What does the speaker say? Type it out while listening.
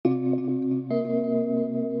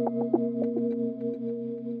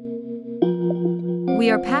We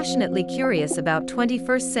are passionately curious about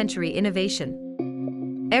 21st century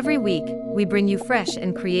innovation. Every week, we bring you fresh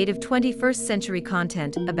and creative 21st century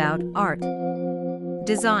content about art,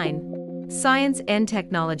 design, science and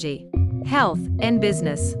technology, health, and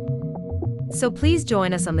business. So please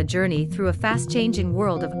join us on the journey through a fast-changing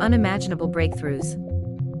world of unimaginable breakthroughs.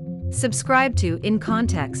 Subscribe to In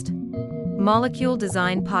Context, Molecule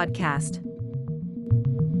Design Podcast.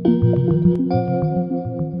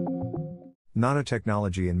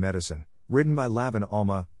 Nanotechnology in Medicine, written by Lavin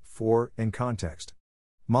Alma, for In Context,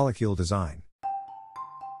 Molecule Design.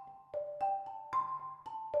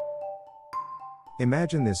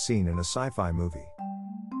 Imagine this scene in a sci-fi movie.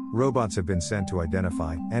 Robots have been sent to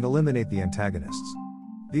identify and eliminate the antagonists.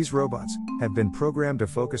 These robots have been programmed to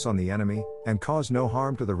focus on the enemy and cause no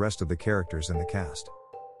harm to the rest of the characters in the cast.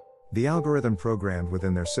 The algorithm programmed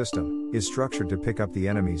within their system is structured to pick up the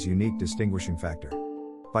enemy's unique distinguishing factor.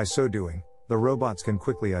 By so doing, the robots can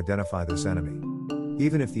quickly identify this enemy,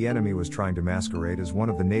 even if the enemy was trying to masquerade as one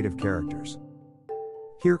of the native characters.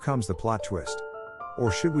 Here comes the plot twist.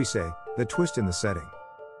 Or should we say, the twist in the setting.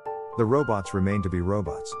 The robots remain to be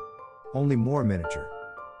robots. Only more miniature.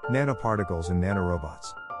 Nanoparticles and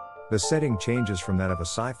nanorobots. The setting changes from that of a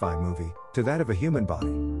sci-fi movie to that of a human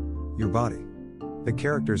body. Your body. The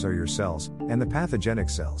characters are your cells, and the pathogenic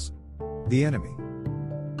cells. The enemy.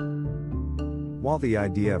 While the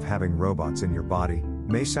idea of having robots in your body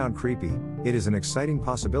may sound creepy, it is an exciting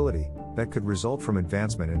possibility that could result from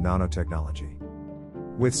advancement in nanotechnology.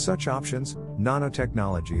 With such options,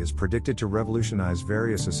 nanotechnology is predicted to revolutionize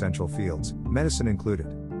various essential fields, medicine included.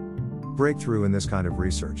 Breakthrough in this kind of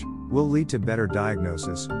research will lead to better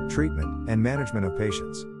diagnosis, treatment, and management of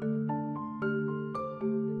patients.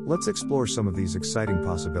 Let's explore some of these exciting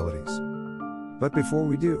possibilities. But before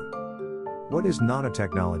we do, what is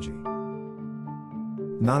nanotechnology?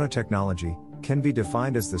 Nanotechnology can be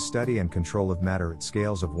defined as the study and control of matter at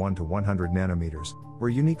scales of 1 to 100 nanometers,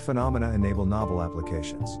 where unique phenomena enable novel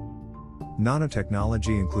applications.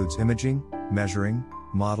 Nanotechnology includes imaging, measuring,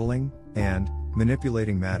 modeling, and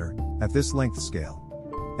manipulating matter at this length scale.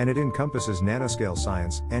 And it encompasses nanoscale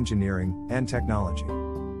science, engineering, and technology.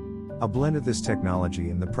 A blend of this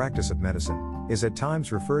technology in the practice of medicine is at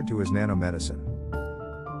times referred to as nanomedicine.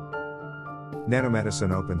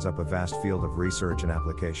 Nanomedicine opens up a vast field of research and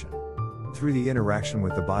application through the interaction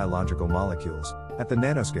with the biological molecules at the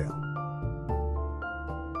nanoscale.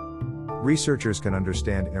 Researchers can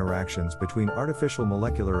understand interactions between artificial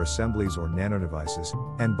molecular assemblies or nanodevices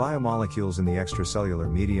and biomolecules in the extracellular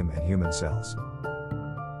medium and human cells.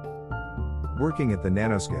 Working at the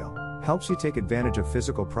nanoscale helps you take advantage of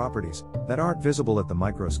physical properties that aren't visible at the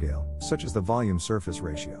microscale, such as the volume-surface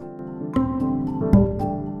ratio.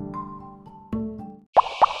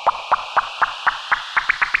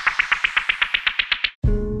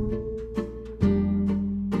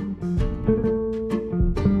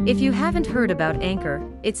 If you haven't heard about Anchor,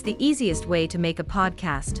 it's the easiest way to make a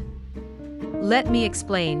podcast. Let me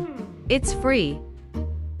explain. It's free.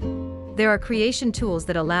 There are creation tools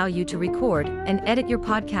that allow you to record and edit your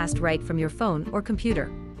podcast right from your phone or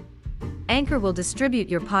computer. Anchor will distribute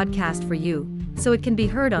your podcast for you, so it can be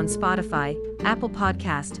heard on Spotify, Apple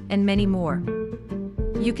Podcast, and many more.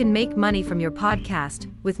 You can make money from your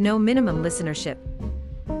podcast with no minimum listenership.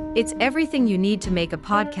 It's everything you need to make a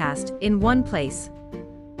podcast in one place.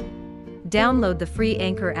 Download the free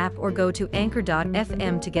Anchor app or go to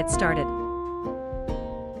anchor.fm to get started.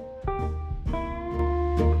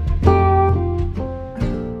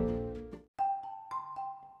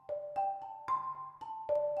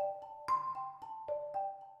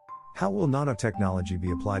 How will nanotechnology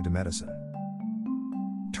be applied to medicine?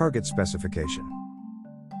 Target specification.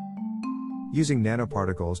 Using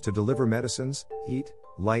nanoparticles to deliver medicines, heat,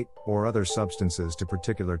 light, or other substances to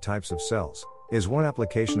particular types of cells is one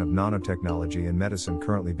application of nanotechnology in medicine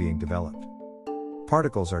currently being developed.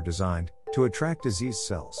 Particles are designed to attract diseased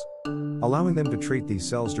cells, allowing them to treat these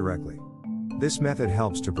cells directly. This method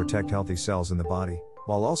helps to protect healthy cells in the body,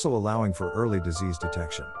 while also allowing for early disease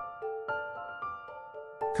detection.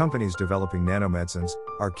 Companies developing nanomedicines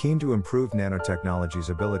are keen to improve nanotechnology's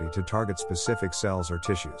ability to target specific cells or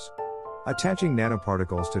tissues. Attaching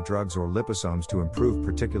nanoparticles to drugs or liposomes to improve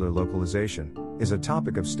particular localization is a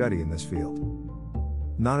topic of study in this field.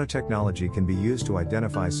 Nanotechnology can be used to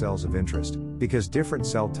identify cells of interest because different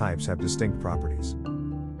cell types have distinct properties.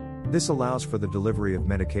 This allows for the delivery of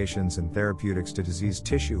medications and therapeutics to diseased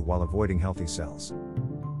tissue while avoiding healthy cells.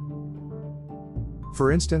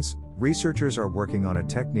 For instance, researchers are working on a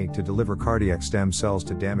technique to deliver cardiac stem cells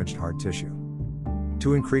to damaged heart tissue.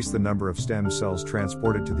 To increase the number of stem cells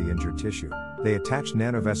transported to the injured tissue, They attach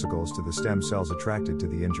nanovesicles to the stem cells attracted to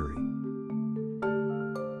the injury.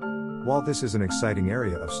 While this is an exciting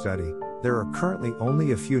area of study, there are currently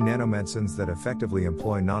only a few nanomedicines that effectively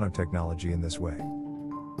employ nanotechnology in this way.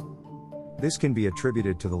 This can be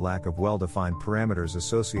attributed to the lack of well-defined parameters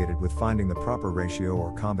associated with finding the proper ratio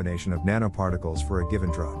or combination of nanoparticles for a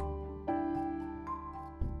given drug.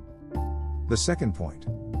 The second point: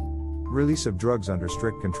 release of drugs under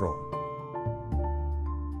strict control.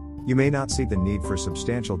 You may not see the need for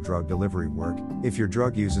substantial drug delivery work if your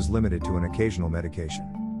drug use is limited to an occasional medication.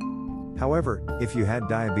 However, if you had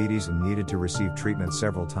diabetes and needed to receive treatment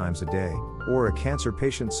several times a day, or a cancer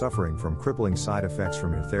patient suffering from crippling side effects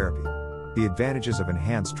from your therapy, the advantages of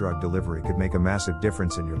enhanced drug delivery could make a massive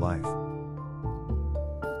difference in your life.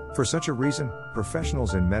 For such a reason,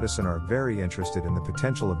 professionals in medicine are very interested in the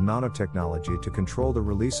potential of nanotechnology to control the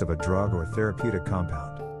release of a drug or therapeutic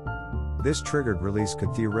compound. This triggered release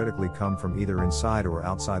could theoretically come from either inside or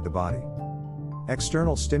outside the body.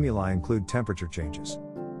 External stimuli include temperature changes,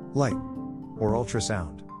 light, or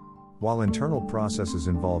ultrasound, while internal processes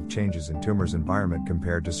involve changes in tumor's environment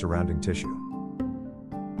compared to surrounding tissue.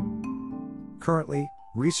 Currently,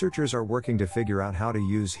 researchers are working to figure out how to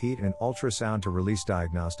use heat and ultrasound to release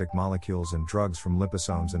diagnostic molecules and drugs from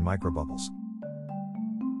liposomes and microbubbles.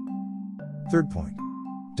 Third point: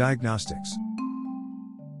 diagnostics.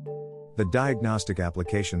 The diagnostic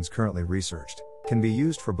applications currently researched can be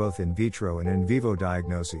used for both in vitro and in vivo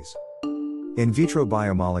diagnoses. In vitro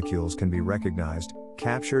biomolecules can be recognized,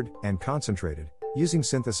 captured, and concentrated using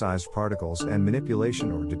synthesized particles and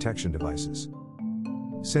manipulation or detection devices.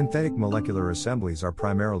 Synthetic molecular assemblies are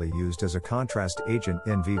primarily used as a contrast agent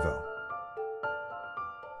in vivo.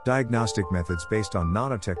 Diagnostic methods based on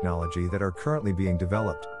nanotechnology that are currently being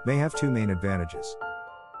developed may have two main advantages.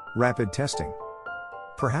 Rapid testing,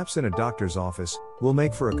 perhaps in a doctor's office, will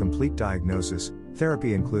make for a complete diagnosis,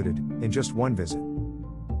 therapy included, in just one visit.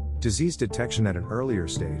 Disease detection at an earlier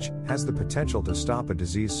stage has the potential to stop a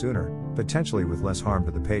disease sooner, potentially with less harm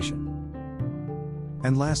to the patient.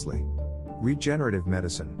 And lastly, regenerative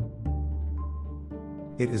medicine.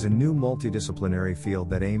 It is a new multidisciplinary field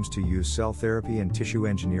that aims to use cell therapy and tissue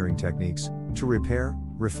engineering techniques to repair,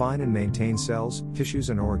 refine and maintain cells, tissues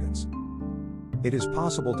and organs. It is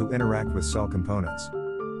possible to interact with cell components,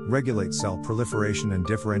 regulate cell proliferation and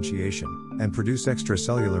differentiation, and produce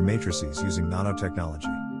extracellular matrices using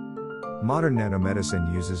nanotechnology. Modern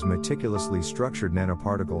nanomedicine uses meticulously structured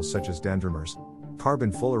nanoparticles such as dendrimers,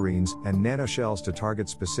 carbon fullerenes, and nanoshells to target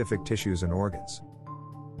specific tissues and organs.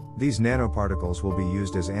 These nanoparticles will be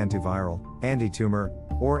used as antiviral, anti-tumor,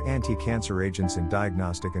 or anti-cancer agents in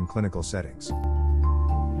diagnostic and clinical settings.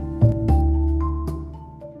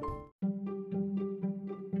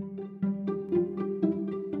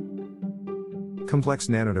 Complex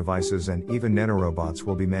nanodevices and even nanorobots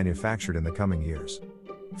will be manufactured in the coming years.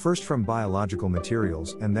 First from biological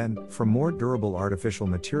materials and then from more durable artificial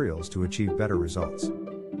materials to achieve better results.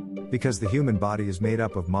 Because the human body is made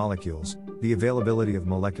up of molecules, the availability of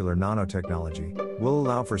molecular nanotechnology will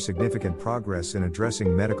allow for significant progress in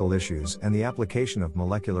addressing medical issues and the application of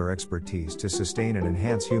molecular expertise to sustain and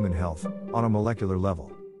enhance human health on a molecular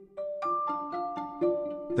level.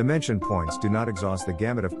 The mentioned points do not exhaust the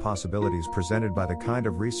gamut of possibilities presented by the kind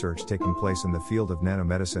of research taking place in the field of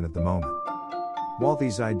nanomedicine at the moment. While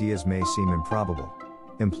these ideas may seem improbable,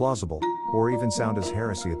 implausible, or even sound as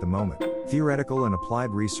heresy at the moment, theoretical and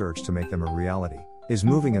applied research to make them a reality is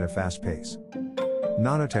moving at a fast pace.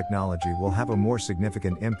 Nanotechnology will have a more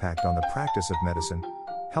significant impact on the practice of medicine,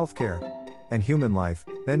 healthcare, and human life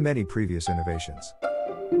than many previous innovations.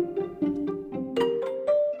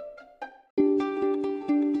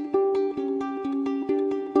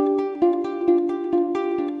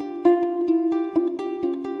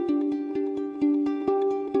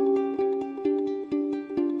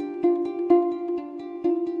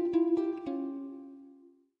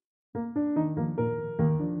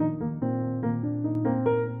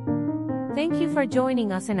 Thank you for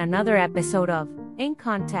joining us in another episode of In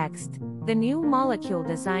Context, the new molecule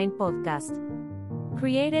design podcast,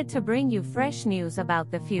 created to bring you fresh news about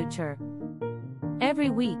the future. Every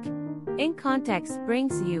week, In Context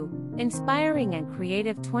brings you inspiring and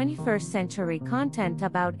creative 21st century content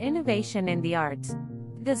about innovation in the arts,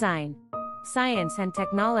 design, science and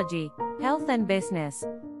technology, health and business.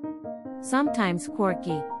 Sometimes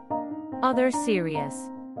quirky, others serious.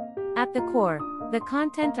 At the core, the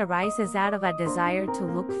content arises out of a desire to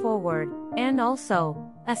look forward, and also,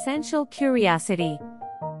 essential curiosity.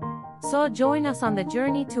 So join us on the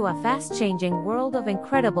journey to a fast-changing world of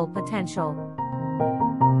incredible potential.